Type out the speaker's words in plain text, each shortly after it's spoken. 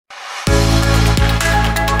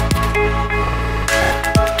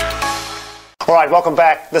Alright, welcome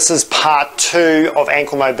back. This is part 2 of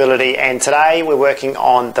ankle mobility, and today we're working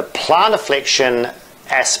on the plantar flexion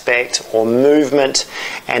aspect or movement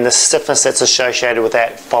and the stiffness that's associated with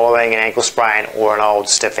that following an ankle sprain or an old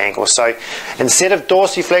stiff ankle. So instead of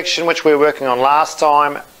dorsiflexion, which we were working on last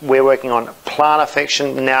time, we're working on plantar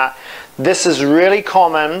flexion. Now this is really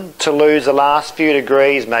common to lose the last few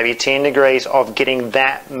degrees, maybe 10 degrees of getting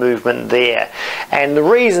that movement there. And the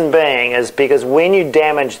reason being is because when you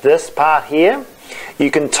damage this part here,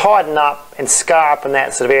 you can tighten up and scar up in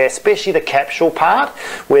that sort of area, especially the capsule part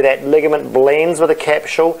where that ligament blends with the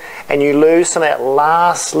capsule, and you lose some of that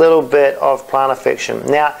last little bit of plantar flexion.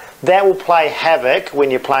 Now that will play havoc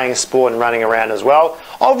when you're playing a sport and running around as well.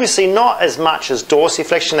 Obviously not as much as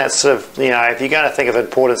dorsiflexion. That's sort of, you know, if you're going to think of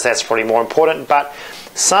importance, that's probably more important, but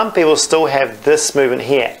some people still have this movement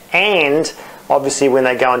here, and obviously when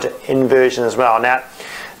they go into inversion as well. Now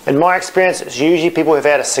in my experience, it's usually people who've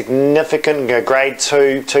had a significant grade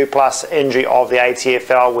 2+ injury of the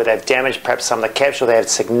ATFL where they've damaged perhaps some of the capsule, they have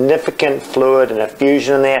significant fluid and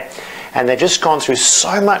effusion in there, and they've just gone through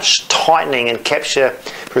so much tightening and capture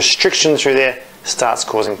restriction through there, starts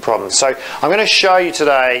causing problems. So I'm going to show you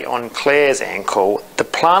today on Claire's ankle the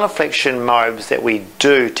plantar flexion mobs that we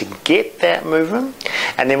do to get that movement,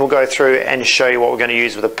 and then we'll go through and show you what we're going to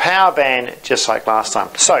use with a power band just like last time.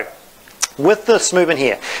 So with this movement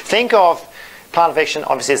here, think of plantar flexion,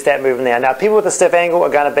 obviously it's that movement there. Now people with a stiff ankle are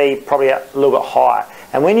going to be probably a little bit higher,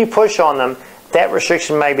 and when you push on them, that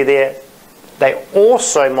restriction may be there. They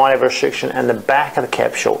also might have a restriction in the back of the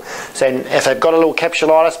capsule. So if they've got a little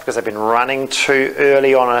capsulitis because they've been running too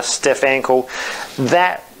early on a stiff ankle,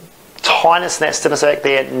 that tightness and that stiffness back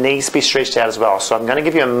there needs to be stretched out as well. So I'm going to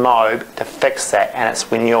give you a mob to fix that, and it's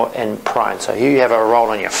when you're in prone. So here you have a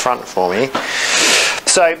roll on your front for me.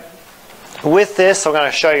 So with this, I'm going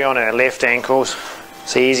to show you on our left ankles.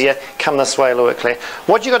 It's easier. Come this way a little bit, Claire.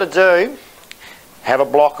 What you've got to do, have a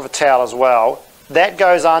block of a towel as well. That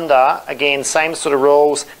goes under, again, same sort of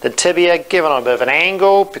rules, the tibia, given on a bit of an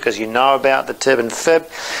angle because you know about the tib and fib.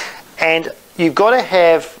 And you've got to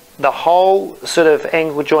have the whole sort of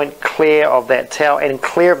ankle joint clear of that towel and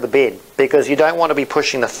clear of the bed, because you don't want to be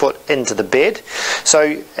pushing the foot into the bed.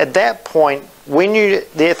 So at that point, when you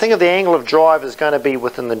think of the angle of drive is going to be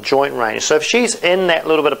within the joint range. So if she's in that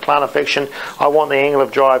little bit of plantar flexion, I want the angle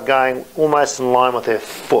of drive going almost in line with her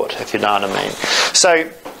foot, if you know what I mean.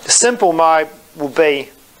 So the simple mode will be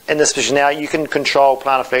in this position. Now you can control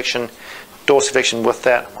plantar flexion, dorsiflexion with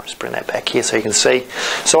that. I might just bring that back here so you can see.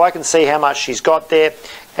 So I can see how much she's got there,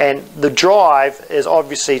 and the drive is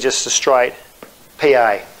obviously just a straight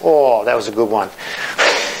PA. Oh, that was a good one.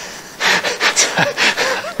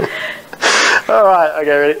 Alright,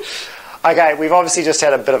 okay, ready? Okay, we've obviously just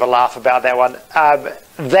had a bit of a laugh about that one.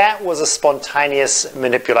 That was a spontaneous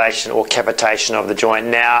manipulation or cavitation of the joint.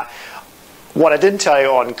 Now, what I didn't tell you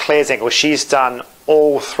on Claire's ankle, she's done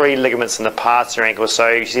all 3 ligaments in the parts of her ankle.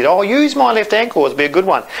 So she said, oh, use my left ankle, it'll be a good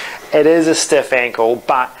one. It is a stiff ankle,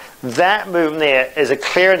 but that movement there is a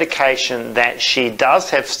clear indication that she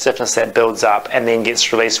does have stiffness that builds up and then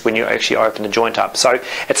gets released when you actually open the joint up. So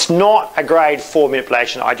it's not a grade 4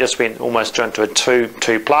 manipulation. I just went almost into a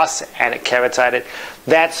 2+ and it cavitated.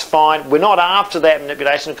 That's fine. We're not after that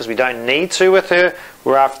manipulation because we don't need to with her.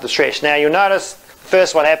 We're after the stretch. Now you'll notice the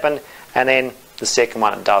first one happened and then the second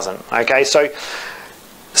one it doesn't. Okay, so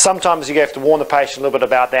sometimes you have to warn the patient a little bit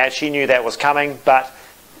about that. She knew that was coming, but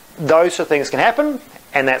those sort of things can happen,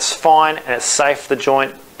 and that's fine, and it's safe for the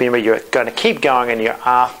joint. Remember, you're going to keep going and you're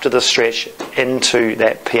after the stretch into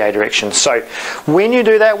that PA direction. So when you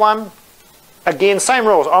do that one, again, same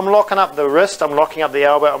rules. I'm locking up the wrist, I'm locking up the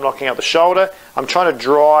elbow, I'm locking up the shoulder. I'm trying to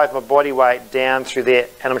drive my body weight down through there,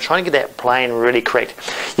 and I'm trying to get that plane really correct.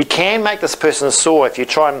 You can make this person sore if you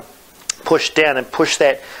try and push down and push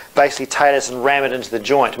that basically talus and ram it into the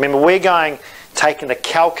joint. Remember, we're taking the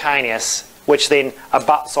calcaneus, which then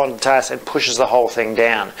abuts on the talus and pushes the whole thing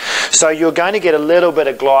down. So you're going to get a little bit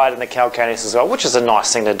of glide in the calcaneus as well, which is a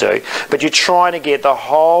nice thing to do. But you're trying to get the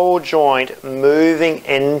whole joint moving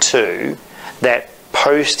into that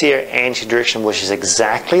posterior anterior direction, which is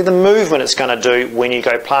exactly the movement it's going to do when you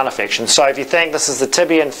go plantar flexion. So if you think this is the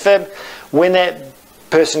tibia and fib, when that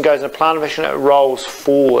person goes into plantar flexion, it rolls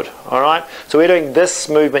forward. Alright? So we're doing this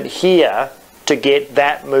movement here to get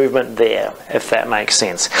that movement there, if that makes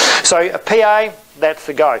sense. So a PA, that's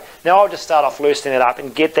the go. Now I'll just start off loosening it up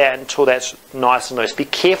and get that until that's nice and loose. Be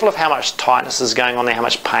careful of how much tightness is going on there, how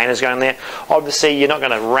much pain is going on there. Obviously you're not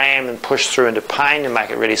going to ram and push through into pain and make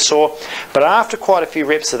it really sore, but after quite a few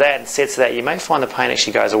reps of that and sets of that, you may find the pain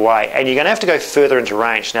actually goes away, and you're going to have to go further into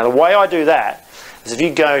range. Now the way I do that is if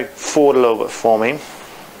you go forward a little bit for me,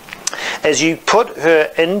 is you put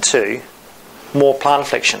her into more plantar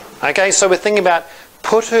flexion. Okay, so we're thinking about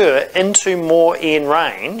put her into more in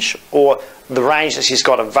range, or the range that she's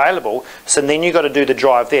got available, so then you've got to do the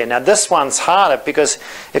drive there. Now this one's harder because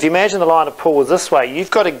if you imagine the line of pull was this way,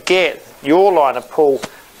 you've got to get your line of pull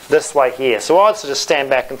this way here. So I'd sort of stand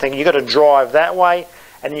back and think you've got to drive that way,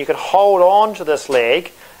 and then you can hold on to this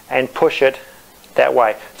leg and push it that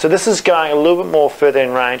way. So this is going a little bit more further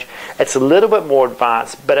in range. It's a little bit more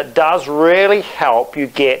advanced, but it does really help you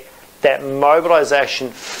get that mobilization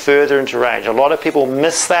further into range. A lot of people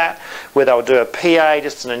miss that, where they'll do a PA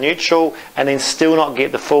just in a neutral and then still not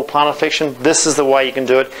get the full plantar flexion. This is the way you can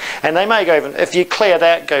do it. And they may go even, if you clear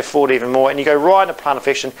that, go forward even more, and you go right into plantar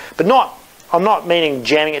flexion, but not, I'm not meaning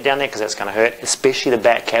jamming it down there, because that's going to hurt, especially the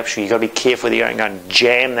back capsule. You've got to be careful that you don't go and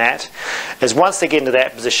jam that. As once they get into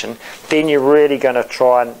that position, then you're really going to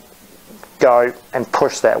try and go and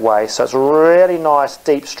push that way. So it's a really nice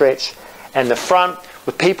deep stretch. And the front,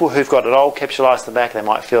 with people who've got an old capsulitis in the back, they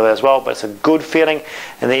might feel that as well, but it's a good feeling.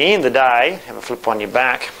 And at the end of the day, have a flip on your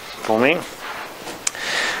back for me,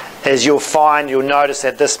 is you'll notice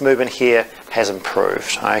that this movement here has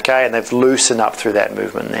improved, okay, and they've loosened up through that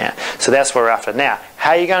movement there. So that's what we're after. Now,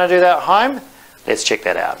 how are you going to do that at home? Let's check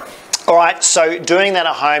that out. All right, so doing that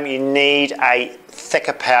at home, you need a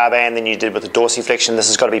thicker power band than you did with the dorsiflexion. This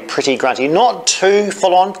has got to be pretty grunty, not too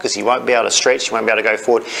full on, because you won't be able to stretch, you won't be able to go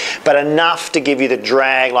forward, but enough to give you the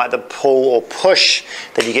drag, like the pull or push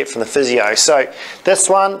that you get from the physio. So this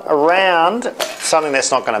one around something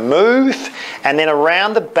that's not going to move, and then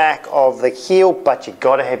around the back of the heel, but you've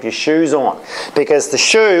got to have your shoes on, because the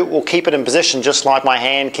shoe will keep it in position just like my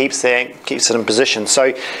hand keeps it in position.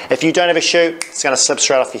 So if you don't have a shoe, it's going to slip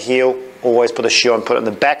straight off your heel. Always put a shoe on, put it in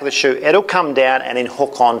the back of the shoe. It'll come down and then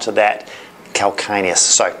hook onto that calcaneus.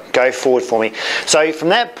 So go forward for me. So from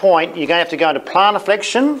that point, you're going to have to go into plantar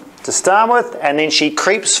flexion to start with, and then she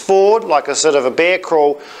creeps forward like a sort of a bear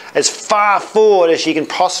crawl, as far forward as she can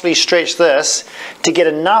possibly stretch this to get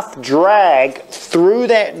enough drag through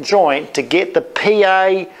that joint to get the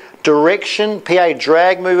PA direction, PA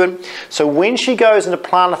drag movement. So when she goes into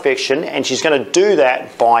plantar flexion, and she's going to do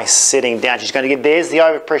that by sitting down, she's going to get, there's the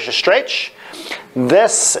overpressure stretch.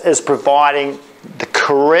 This is providing the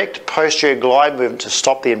correct posterior glide movement to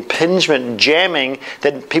stop the impingement jamming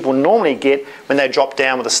that people normally get when they drop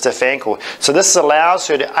down with a stiff ankle. So this allows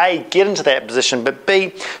her to A, get into that position, but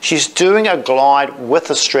B, she's doing a glide with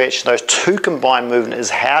a stretch. Those two combined movement is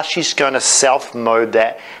how she's going to self-mode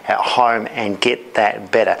that at home and get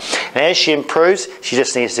that better. And as she improves, she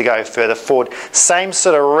just needs to go further forward. Same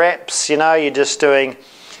sort of reps, you know, you're just doing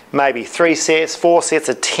maybe 3 sets, 4 sets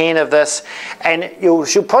of 10 of this, and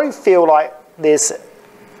she'll probably feel like there's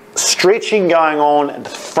stretching going on at the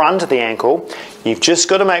front of the ankle. You've just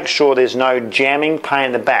got to make sure there's no jamming pain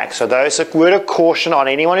in the back. So those are a word of caution on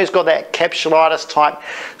anyone who's got that capsulitis type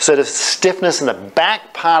sort of stiffness in the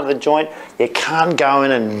back part of the joint. You can't go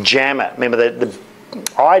in and jam it. Remember, the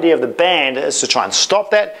idea of the band is to try and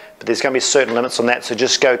stop that, but there's going to be certain limits on that, so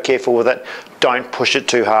just go careful with it. Don't push it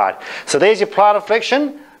too hard. So there's your plantar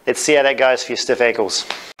flexion. Let's see how that goes for your stiff ankles.